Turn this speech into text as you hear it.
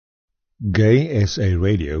Gay SA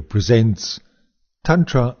Radio presents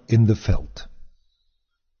Tantra in the Veld.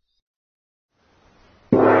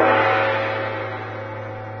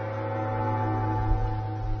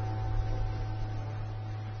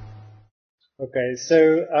 Okay,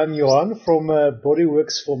 so I'm Johan from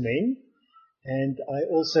Bodyworks for Men, and I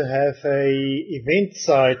also have a event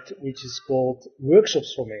site which is called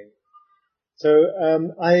Workshops for Men. So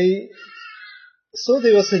I saw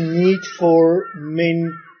there was a need for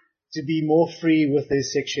men to be more free with their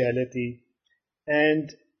sexuality, and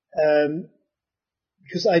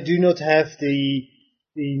because I do not have the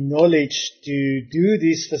knowledge to do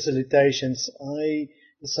these facilitations, I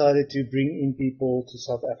decided to bring in people to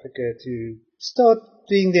South Africa to start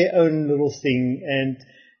doing their own little thing and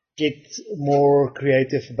get more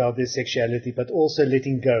creative about their sexuality, but also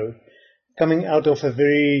letting go. Coming out of a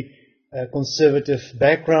very conservative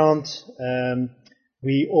background,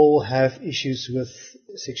 we all have issues with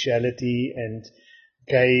sexuality and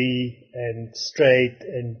gay and straight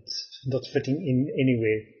and not fitting in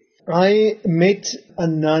anywhere. I met a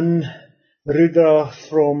nun, Rudra,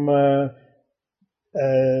 from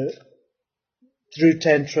through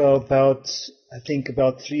Tantra about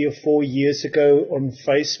 3 or 4 years ago on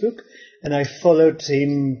Facebook, and I followed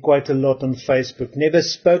him quite a lot on Facebook. Never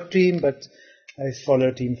spoke to him, but I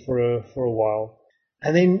followed him for a while.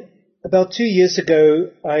 And then about 2 years ago,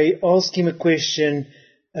 I asked him a question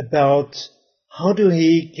about how do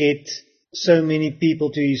he get so many people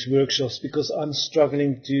to his workshops, because I'm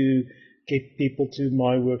struggling to get people to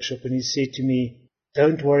my workshop. And he said to me,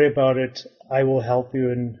 "Don't worry about it. I will help you,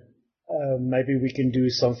 and maybe we can do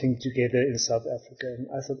something together in South Africa." And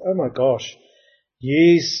I thought, oh my gosh,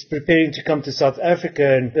 he's preparing to come to South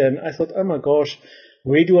Africa. And I thought, oh my gosh,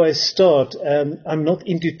 where do I start? I'm not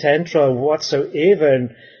into Tantra whatsoever,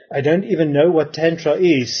 and I don't even know what Tantra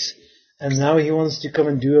is. And now he wants to come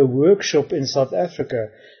and do a workshop in South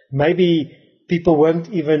Africa. Maybe people won't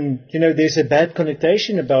even, there's a bad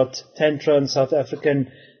connotation about Tantra in South Africa,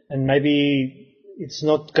 and maybe it's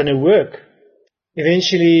not going to work.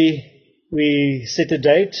 Eventually, we set a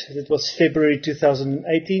date. It was February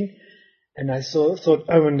 2018. And I thought,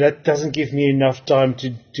 and that doesn't give me enough time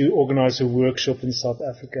to organize a workshop in South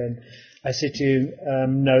Africa. And I said to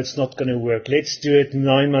him, no, it's not going to work. Let's do it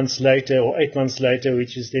 9 months later or 8 months later,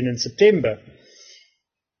 which is then in September.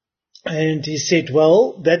 And he said,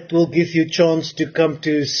 well, that will give you a chance to come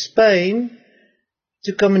to Spain,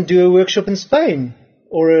 to come and do a workshop in Spain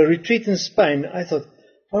or a retreat in Spain. I thought,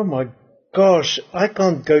 oh my gosh, I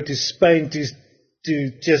can't go to Spain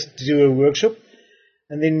to just do a workshop.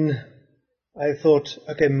 And then I thought,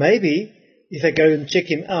 okay, maybe if I go and check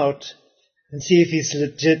him out and see if he's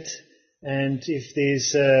legit and if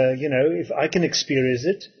there's, if I can experience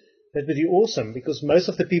it, that would be awesome. Because most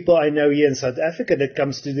of the people I know here in South Africa that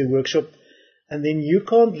comes to the workshop, and then you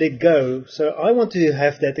can't let go. So I want to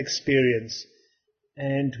have that experience,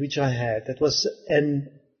 and which I had. That was an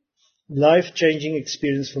life-changing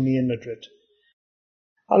experience for me in Madrid.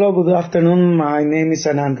 Hello, good afternoon. My name is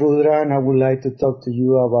Anand Rudra, and I would like to talk to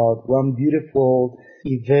you about one beautiful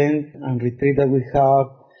event and retreat that we have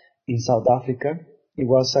in South Africa. It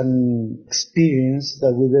was an experience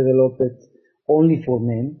that we developed only for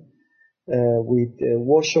men, with a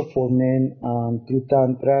workshop for men, and through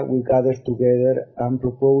Tantra we gathered together and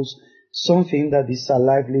proposed something that is a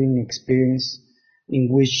lively experience in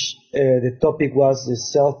which the topic was the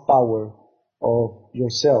self-power of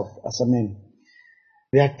yourself as a man.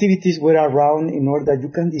 The activities were around in order that you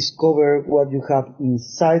can discover what you have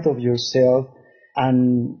inside of yourself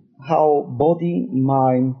and how body,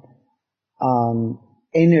 mind, and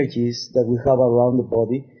energies that we have around the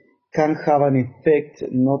body can have an effect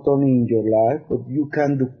not only in your life, but you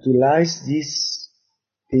can utilize these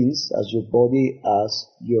things as your body, as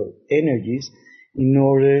your energies, in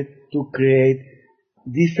order to create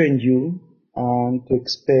different you and to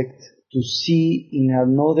expect to see in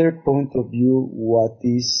another point of view what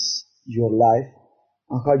is your life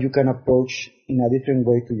and how you can approach in a different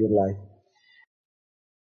way to your life.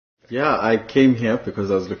 Yeah, I came here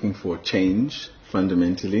because I was looking for change,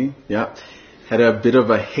 fundamentally. Yeah, had a bit of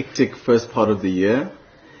a hectic first part of the year,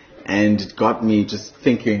 and it got me just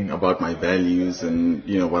thinking about my values and,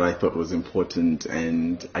 what I thought was important,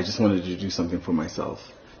 and I just wanted to do something for myself.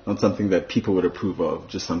 Not something that people would approve of,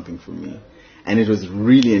 just something for me. And it was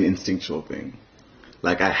really an instinctual thing.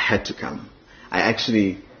 Like, I had to come. I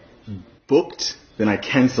actually booked, then I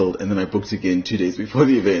cancelled, and then I booked again 2 days before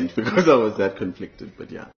the event because I was that conflicted,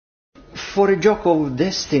 but yeah. For a joke of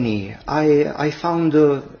destiny, I found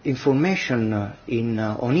information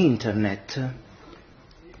on internet,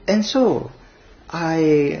 and so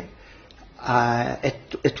I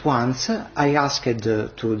at once I asked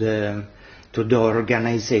to the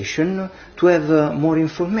organization to have more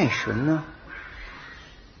information,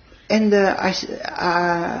 and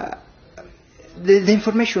the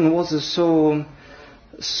information was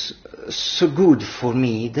so good for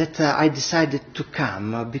me that I decided to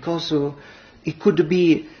come, because it could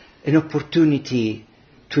be an opportunity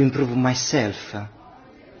to improve myself,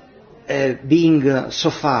 being so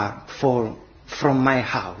far from my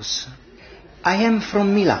house. I am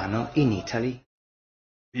from Milano, in Italy.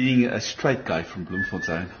 Being a straight guy from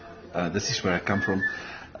Bloemfontein, this is where I come from.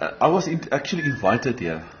 I was actually invited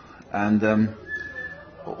here, and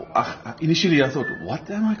initially I thought, what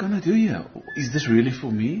am I going to do here? Is this really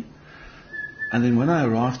for me? And then when I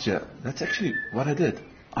arrived here, that's actually what I did.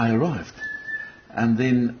 I arrived. And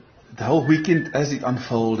then the whole weekend, as it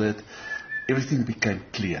unfolded, everything became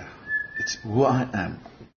clear. It's who I am.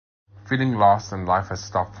 Feeling lost and life has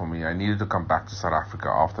stopped for me. I needed to come back to South Africa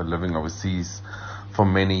after living overseas for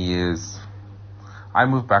many years. I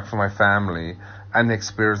moved back for my family and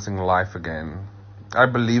experiencing life again. I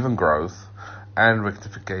believe in growth and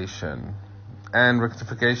rectification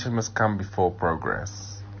must come before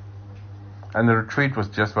progress. And the retreat was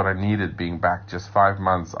just what I needed, being back just 5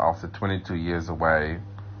 months after 22 years away.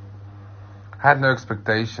 I had no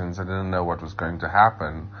expectations. I didn't know what was going to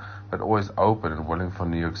happen, but always open and willing for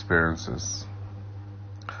new experiences.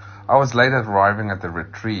 I was late at arriving at the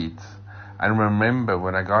retreat, and remember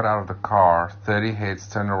when I got out of the car, 30 heads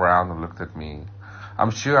turned around and looked at me.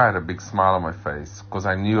 I'm sure I had a big smile on my face, because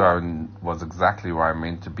I knew I was exactly where I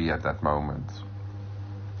meant to be at that moment.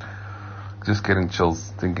 Just getting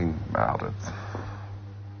chills thinking about it.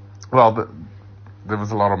 Well, there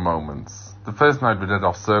was a lot of moments. The first night we did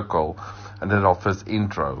our circle and did our first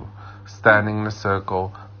intro. Standing in a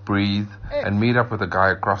circle, breathe, and meet up with the guy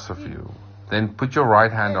across of you. Then put your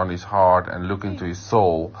right hand on his heart and look into his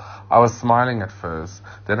soul. I was smiling at first,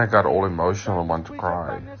 then I got all emotional and wanted to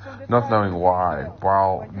cry, not knowing why.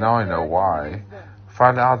 Well, now I know why.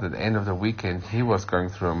 Found out at the end of the weekend he was going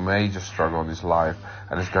through a major struggle in his life,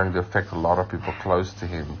 and it's going to affect a lot of people close to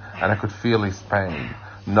him, and I could feel his pain,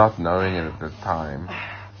 not knowing it at the time.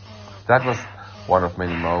 That was one of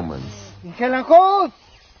many moments.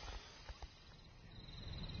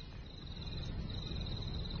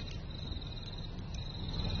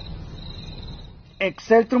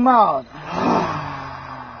 Exhale through mouth.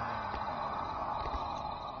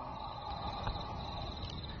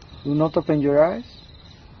 Do not open your eyes.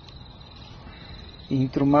 In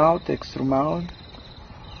through mouth, exhale through mouth.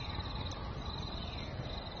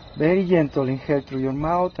 Very gentle, inhale through your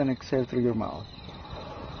mouth and exhale through your mouth.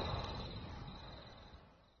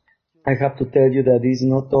 I have to tell you that it's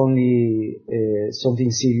not only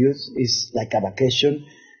something serious, it's like a vacation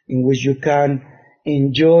in which you can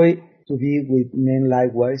enjoy to be with men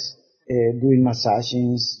likewise, doing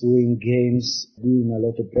massages, doing games, doing a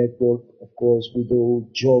lot of breath work. Of course, we do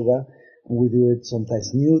yoga, and we do it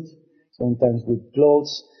sometimes nude, sometimes with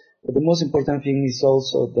clothes. But the most important thing is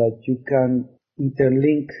also that you can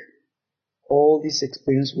interlink all this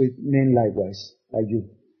experience with men likewise, like you.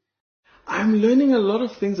 I'm learning a lot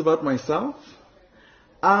of things about myself.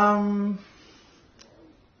 In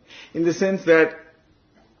the sense that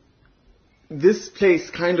this place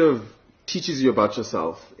kind of teaches you about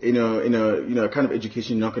yourself in a kind of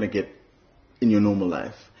education you're not going to get in your normal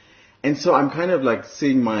life. And so I'm kind of like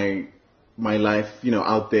seeing my life,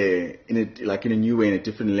 out there in a new way, in a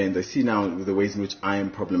different lens. I see now the ways in which I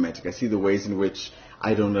am problematic. I see the ways in which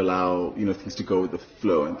I don't allow, things to go with the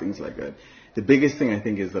flow and things like that. The biggest thing I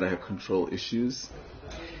think is that I have control issues.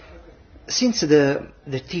 Since the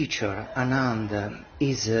teacher, Anand,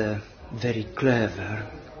 is very clever,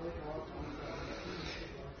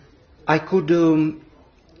 I could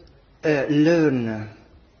learn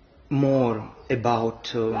more about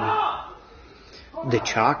the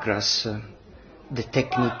chakras, the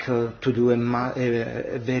technique to do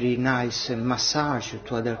a very nice massage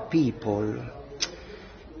to other people.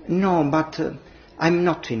 No, but I'm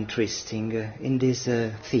not interested in these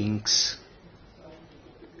things.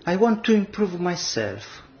 I want to improve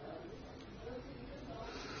myself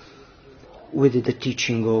with the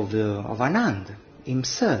teaching of Anand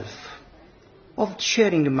himself, of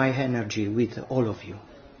sharing my energy with all of you.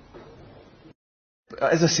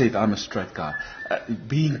 As I said, I'm a straight guy.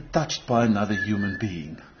 Being touched by another human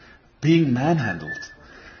being, being manhandled,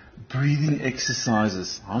 breathing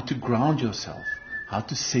exercises, how to ground yourself, how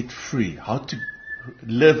to set free, how to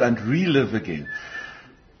live and relive again.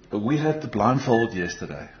 We had the blindfold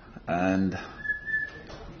yesterday, and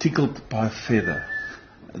tickled by a feather.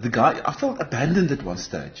 The guy, I felt abandoned at one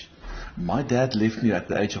stage. My dad left me at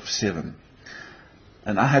the age of 7.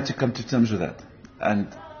 And I had to come to terms with that. And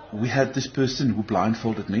we had this person who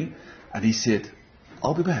blindfolded me, and he said,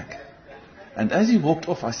 "I'll be back." And as he walked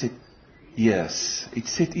off, I said, "Yes, it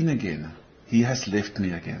set in again. He has left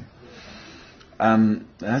me again."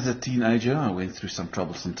 As a teenager, I went through some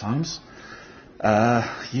troublesome times.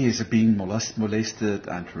 Years of being molested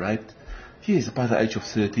and raped. Yes, by the age of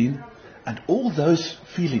 13. And all those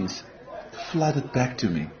feelings flooded back to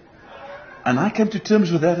me. And I came to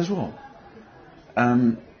terms with that as well.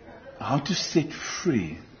 How to set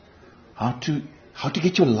free. How to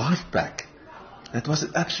get your life back. That was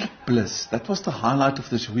an absolute bliss. That was the highlight of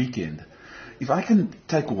this weekend. If I can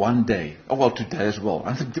take one day, today as well,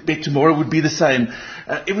 I think tomorrow would be the same.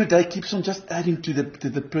 Every day keeps on just adding to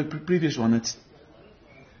the previous one.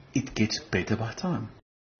 It gets better by time.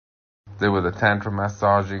 There were the Tantra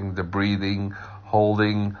massaging, the breathing,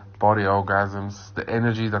 holding, body orgasms, the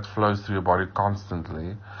energy that flows through your body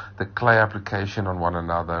constantly, the clay application on one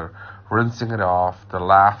another, rinsing it off, the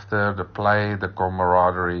laughter, the play, the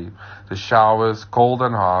camaraderie, the showers, cold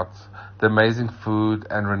and hot, the amazing food,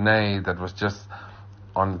 and Renee that was just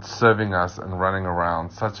on serving us and running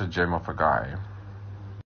around. Such a gem of a guy.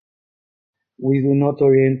 We do not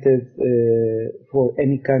oriented for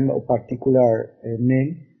any kind of particular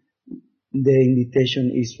name. The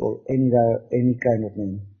invitation is for any kind of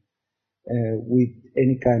name, with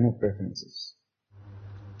any kind of preferences.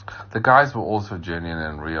 The guys were also genuine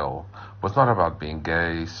and real. It was not about being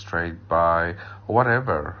gay, straight, bi, or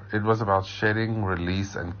whatever. It was about shedding,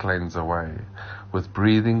 release, and cleanse away, with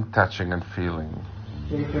breathing, touching, and feeling.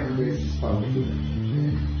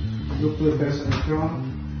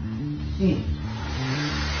 In.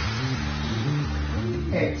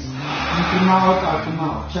 X. Into mouth, out to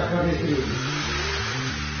mouth. Chakra release.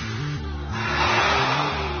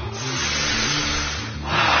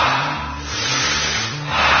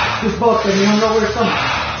 Push both, and you don't know where it's coming.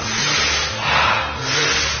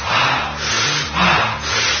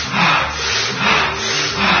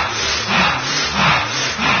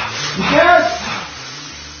 Yes!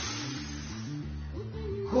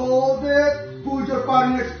 Hold it, pull your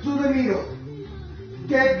partners to the middle.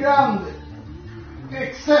 Get grounded.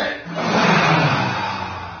 Exhale.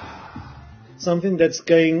 Something that's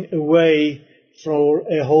going away for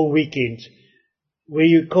a whole weekend, where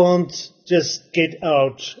you can't just get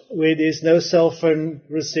out, where there's no cell phone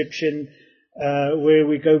reception, where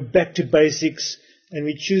we go back to basics, and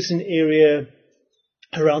we choose an area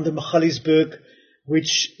around the Magaliesberg,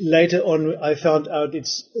 which later on I found out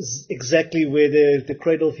it's exactly where the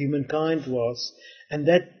cradle of humankind was. And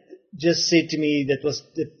that just said to me that was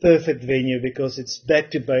the perfect venue, because it's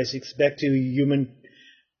back to basics, back to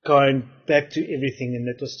humankind, back to everything, and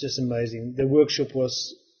that was just amazing. The workshop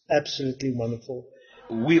was absolutely wonderful.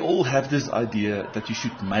 We all have this idea that you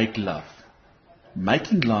should make love.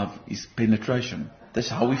 Making love is penetration. That's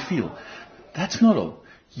how we feel. That's not all.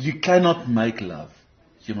 You cannot make love.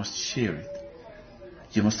 You must share it.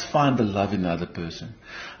 You must find the love in the other person.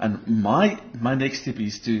 And my next step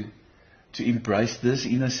is to embrace this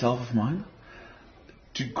inner self of mine,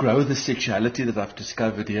 to grow the sexuality that I've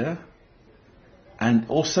discovered here, and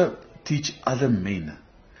also teach other men.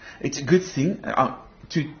 It's a good thing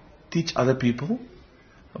to teach other people,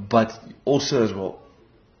 but also as well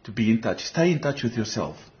to be in touch. Stay in touch with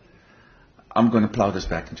yourself. I'm going to plow this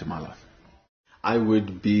back into my life. I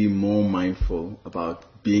would be more mindful about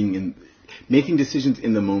making decisions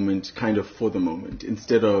in the moment, kind of for the moment,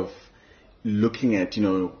 instead of looking at,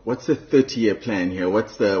 what's the 30-year plan here?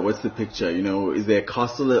 What's the picture? Is there a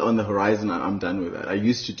castle on the horizon? I'm done with that. I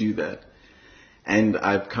used to do that. And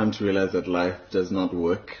I've come to realize that life does not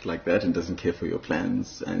work like that and doesn't care for your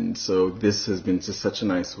plans. And so this has been just such a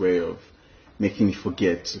nice way of making me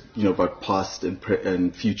forget, about past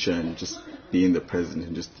and future, and just be in the present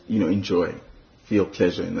and just, enjoy, feel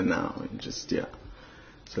pleasure in the now, and just,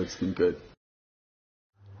 So it's been good.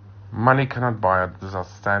 Money cannot buy this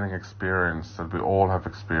outstanding experience that we all have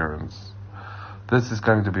experienced. This is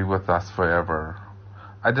going to be with us forever.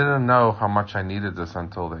 I didn't know how much I needed this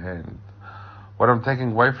until the end. What I'm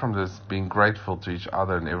taking away from this, being grateful to each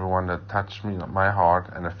other and everyone that touched me, my heart,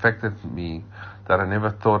 and affected me that I never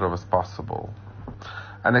thought it was possible.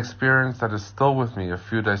 An experience that is still with me a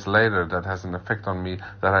few days later, that has an effect on me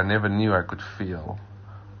that I never knew I could feel.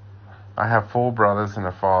 I have 4 brothers and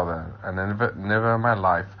a father, and never in my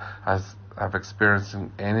life have experienced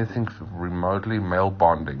anything remotely male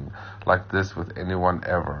bonding like this with anyone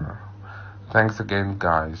ever. Thanks again,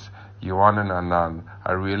 guys. Yuan and Anand,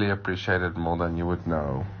 I really appreciate it more than you would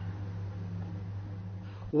know.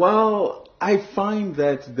 Well, I find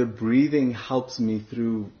that the breathing helps me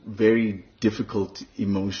through very difficult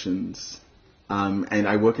emotions. And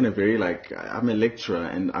I work in a very I'm a lecturer,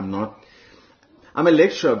 and I'm a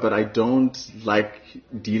lecturer, but I don't like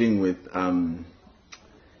dealing with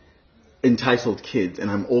entitled kids,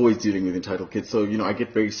 and I'm always dealing with entitled kids. So, I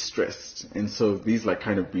get very stressed. And so these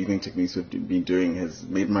kind of breathing techniques we've been doing has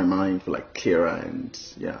made my mind feel clearer,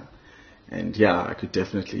 and I could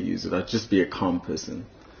definitely use it. I'd just be a calm person.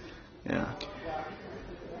 Yeah.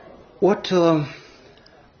 What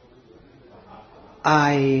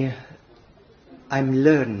I'm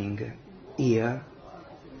learning here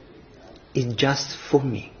is just for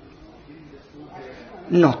me,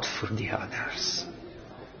 not for the others.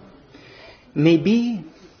 Maybe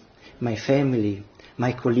my family,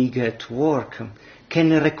 my colleague at work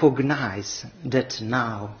can recognize that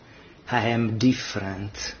now I am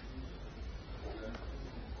different.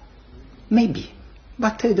 Maybe,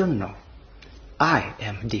 but I don't know. I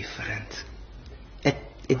am different.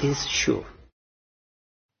 It is sure.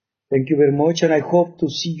 Thank you very much, and I hope to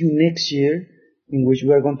see you next year, in which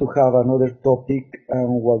we are going to have another topic,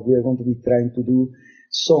 and what we are going to be trying to do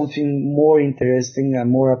something more interesting and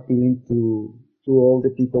more appealing to all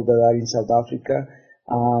the people that are in South Africa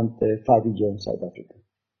and far beyond South Africa.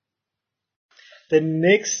 The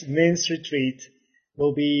next men's retreat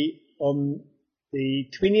will be on the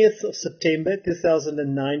 20th of September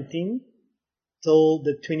 2019 till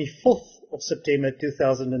the 24th of September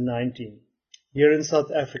 2019 here in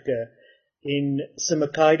South Africa in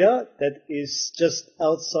Simakaida, that is just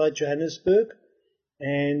outside Johannesburg,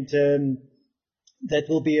 and that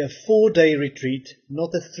will be a 4-day retreat,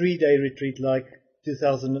 not a 3-day retreat like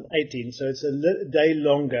 2018. So it's a day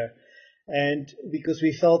longer. And because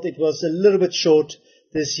we felt it was a little bit short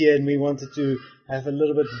this year, and we wanted to have a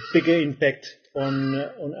little bit bigger impact on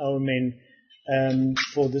our men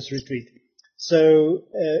for this retreat. So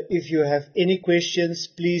if you have any questions,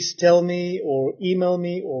 please tell me or email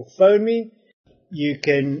me or phone me. You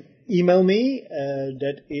can email me,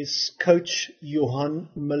 that is Coach Johan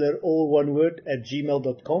Miller, all one word,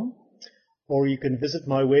 @gmail.com. Or you can visit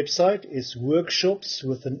my website, is workshops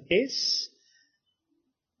with an S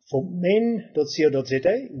for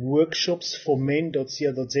men.co.za,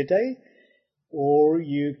 workshopsformen.co.za, or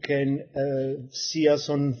you can see us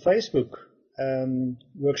on Facebook,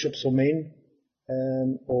 Workshops for Men,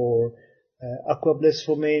 or Aqua Bliss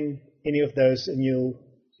for Men, any of those, and you'll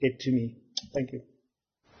get to me. Thank you.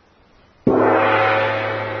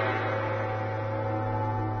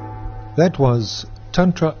 That was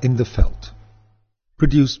Tantra in the Veld,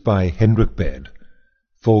 produced by Hendrik Baird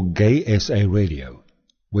for Gay SA Radio,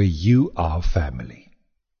 where you are family.